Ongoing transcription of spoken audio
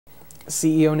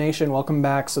CEO Nation, welcome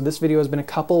back. So this video has been a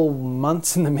couple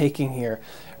months in the making here.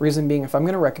 Reason being, if I'm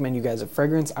going to recommend you guys a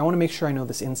fragrance, I want to make sure I know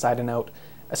this inside and out,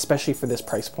 especially for this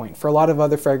price point. For a lot of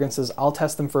other fragrances, I'll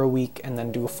test them for a week and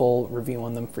then do a full review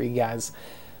on them for you guys.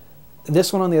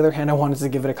 This one, on the other hand, I wanted to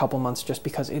give it a couple months just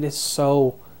because it is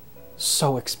so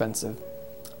expensive.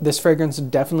 This fragrance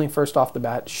definitely, first off the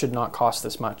bat, should not cost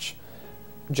this much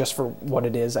just for what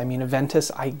it is. I mean, Aventus,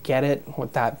 I get it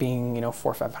with that being, you know,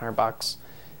 $400 or $500.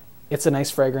 It's a nice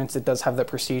fragrance. It does have that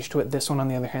prestige to it. This one, on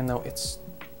the other hand, though,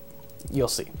 you'll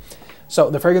see. So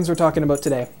the fragrance we're talking about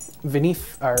today,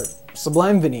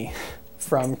 Sublime Vanille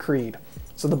from Creed.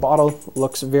 So the bottle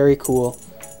looks very cool.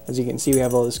 As you can see, we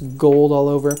have all this gold all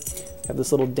over. We have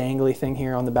this little dangly thing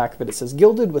here on the back of it. It says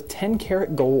gilded with 10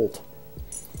 karat gold.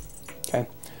 Okay,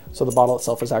 so the bottle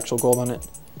itself has actual gold on it.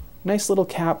 Nice little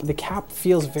cap. The cap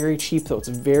feels very cheap though. It's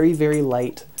very, very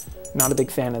light. Not a big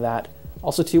fan of that.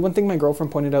 Also too, one thing my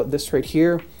girlfriend pointed out, this right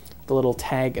here, the little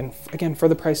tag, and again, for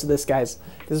the price of this, guys,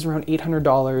 this is around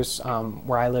 $800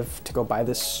 where I live to go buy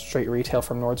this straight retail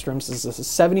from Nordstrom's. This is a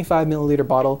 75 milliliter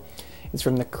bottle. It's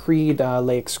from the Creed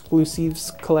Les Exclusives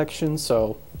collection,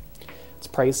 so it's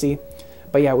pricey.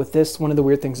 But yeah, with this, one of the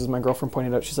weird things is my girlfriend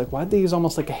pointed out, she's like, why'd they use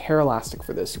almost like a hair elastic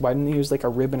for this? Why didn't they use like a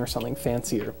ribbon or something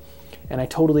fancier? And I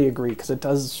totally agree, because it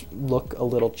does look a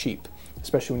little cheap,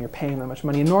 especially when you're paying that much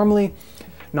money. And normally,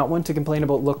 not one to complain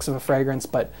about looks of a fragrance,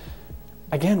 but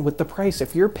again, with the price,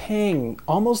 if you're paying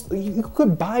almost, you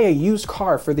could buy a used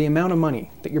car for the amount of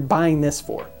money that you're buying this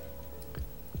for.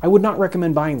 I would not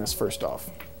recommend buying this, first off.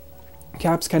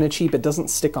 Cap's kind of cheap. It doesn't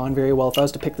stick on very well. If I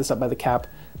was to pick this up by the cap,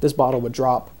 this bottle would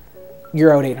drop.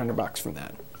 You're out $800 from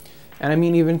that. And I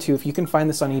mean, even too, if you can find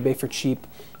this on eBay for cheap,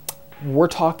 we're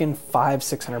talking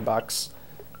 $500-600,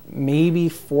 maybe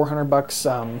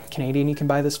 $400 Canadian you can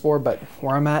buy this for, but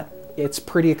where I'm at, it's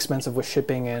pretty expensive with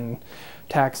shipping and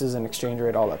taxes and exchange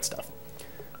rate, all that stuff.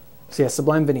 So yeah,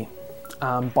 Sublime Vanille.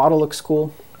 Bottle looks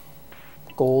cool.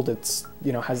 Gold, it's,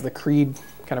 you know, has the Creed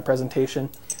kind of presentation.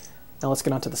 Now let's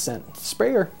get on to the scent.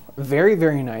 Sprayer, very,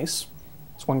 very nice.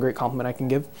 It's one great compliment I can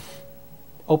give.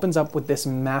 Opens up with this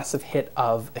massive hit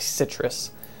of a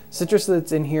citrus. Citrus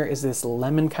that's in here is this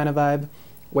lemon kind of vibe.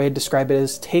 Way I'd describe it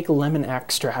is take lemon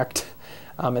extract.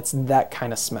 It's that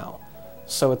kind of smell.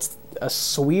 So it's a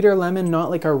sweeter lemon, not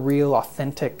like a real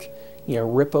authentic, you know,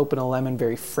 rip open a lemon,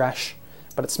 very fresh,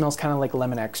 but it smells kind of like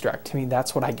lemon extract. To me,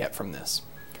 that's what I get from this.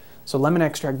 So lemon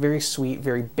extract, very sweet,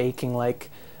 very baking-like,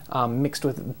 mixed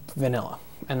with vanilla.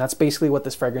 And that's basically what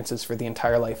this fragrance is for the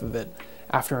entire life of it.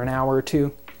 After an hour or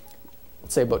two,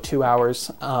 let's say about 2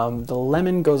 hours, the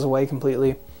lemon goes away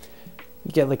completely.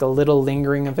 You get like a little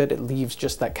lingering of it. It leaves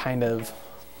just that kind of,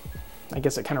 I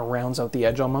guess it kind of rounds out the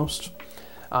edge almost.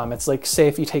 It's like, say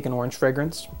if you take an orange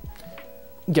fragrance,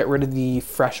 get rid of the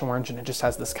fresh orange and it just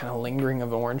has this kind of lingering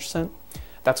of orange scent.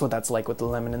 That's what that's like with the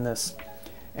lemon in this.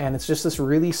 And it's just this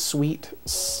really sweet,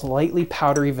 slightly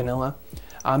powdery vanilla.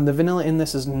 The vanilla in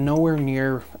this is nowhere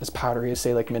near as powdery as,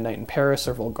 say, like Midnight in Paris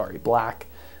or Vulgari Black.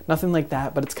 Nothing like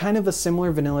that, but it's kind of a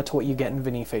similar vanilla to what you get in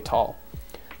Vanille Fatale.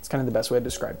 It's kind of the best way to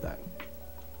describe that.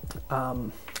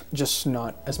 Just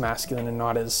not as masculine and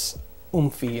not as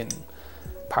oomphy and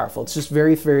powerful. It's just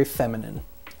very, very feminine.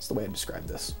 That's the way I describe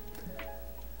this.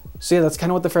 So yeah, that's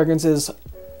kind of what the fragrance is.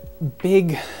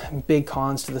 Big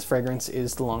cons to this fragrance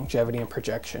is the longevity and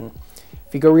projection.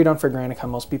 If you go read on Fragrantica,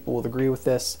 most people will agree with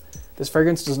this. This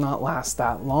fragrance does not last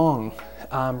that long.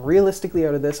 Realistically,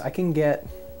 out of this, I can get,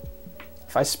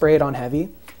 if I spray it on heavy,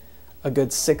 a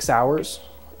good 6 hours,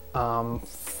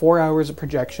 4 hours of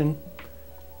projection,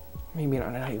 maybe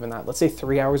not even that, let's say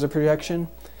 3 hours of projection,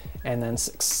 and then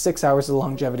six hours of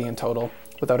longevity in total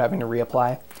without having to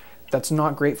reapply. That's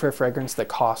not great for a fragrance that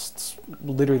costs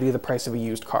literally the price of a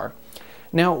used car.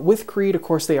 Now, with Creed, of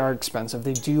course, they are expensive.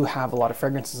 They do have a lot of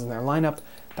fragrances in their lineup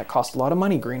that cost a lot of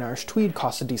money. Green Irish Tweed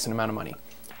costs a decent amount of money.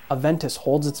 Aventus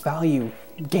holds its value,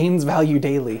 gains value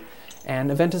daily.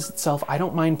 And Aventus itself, I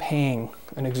don't mind paying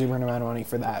an exuberant amount of money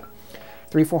for that.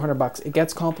 $300-400. It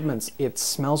gets compliments. It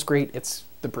smells great. It's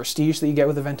the prestige that you get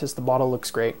with Aventus. The bottle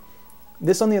looks great.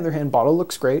 This, on the other hand, bottle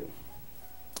looks great,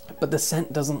 but the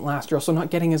scent doesn't last. You're also not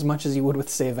getting as much as you would with,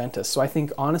 say, Aventus. So I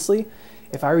think, honestly,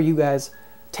 if I were you guys,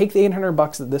 take the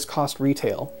 $800 that this cost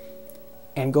retail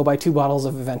and go buy 2 bottles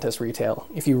of Aventus retail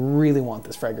if you really want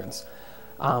this fragrance.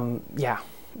 Yeah,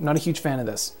 not a huge fan of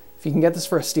this. If you can get this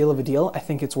for a steal of a deal, I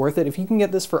think it's worth it. If you can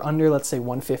get this for under, let's say,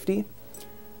 $150,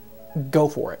 go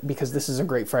for it, because this is a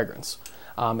great fragrance.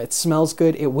 It smells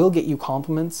good. It will get you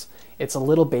compliments. It's a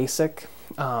little basic.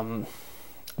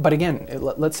 But again,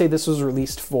 let's say this was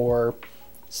released for,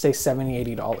 say,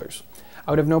 $70-80.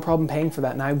 I would have no problem paying for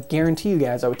that. And I guarantee you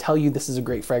guys, I would tell you this is a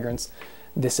great fragrance.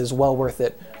 This is well worth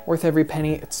it. Worth every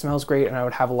penny. It smells great, and I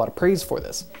would have a lot of praise for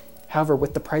this. However,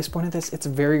 with the price point of this, it's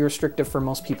very restrictive for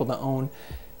most people to own.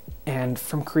 And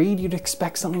from Creed, you'd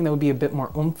expect something that would be a bit more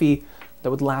oomphy, that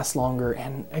would last longer.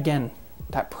 And again,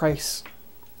 that price,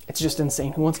 it's just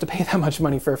insane. Who wants to pay that much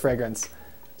money for a fragrance?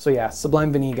 So yeah,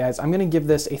 Sublime Vanille, guys. I'm gonna give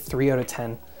this a 3 out of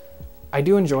 10. I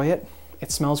do enjoy it.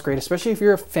 It smells great, especially if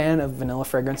you're a fan of vanilla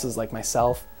fragrances like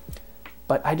myself.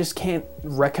 But I just can't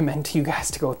recommend to you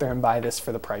guys to go out there and buy this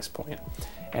for the price point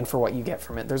and for what you get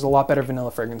from it. There's a lot better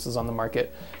vanilla fragrances on the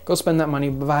market. Go spend that money,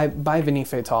 buy Vanille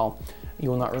Fatale. You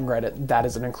will not regret it. That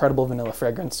is an incredible vanilla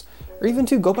fragrance. Or even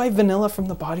too, go buy vanilla from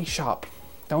the Body Shop.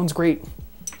 That one's great.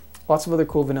 Lots of other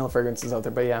cool vanilla fragrances out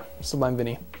there, but yeah, Sublime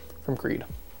Vanille from Creed.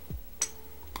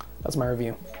 That's my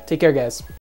review. Take care, guys.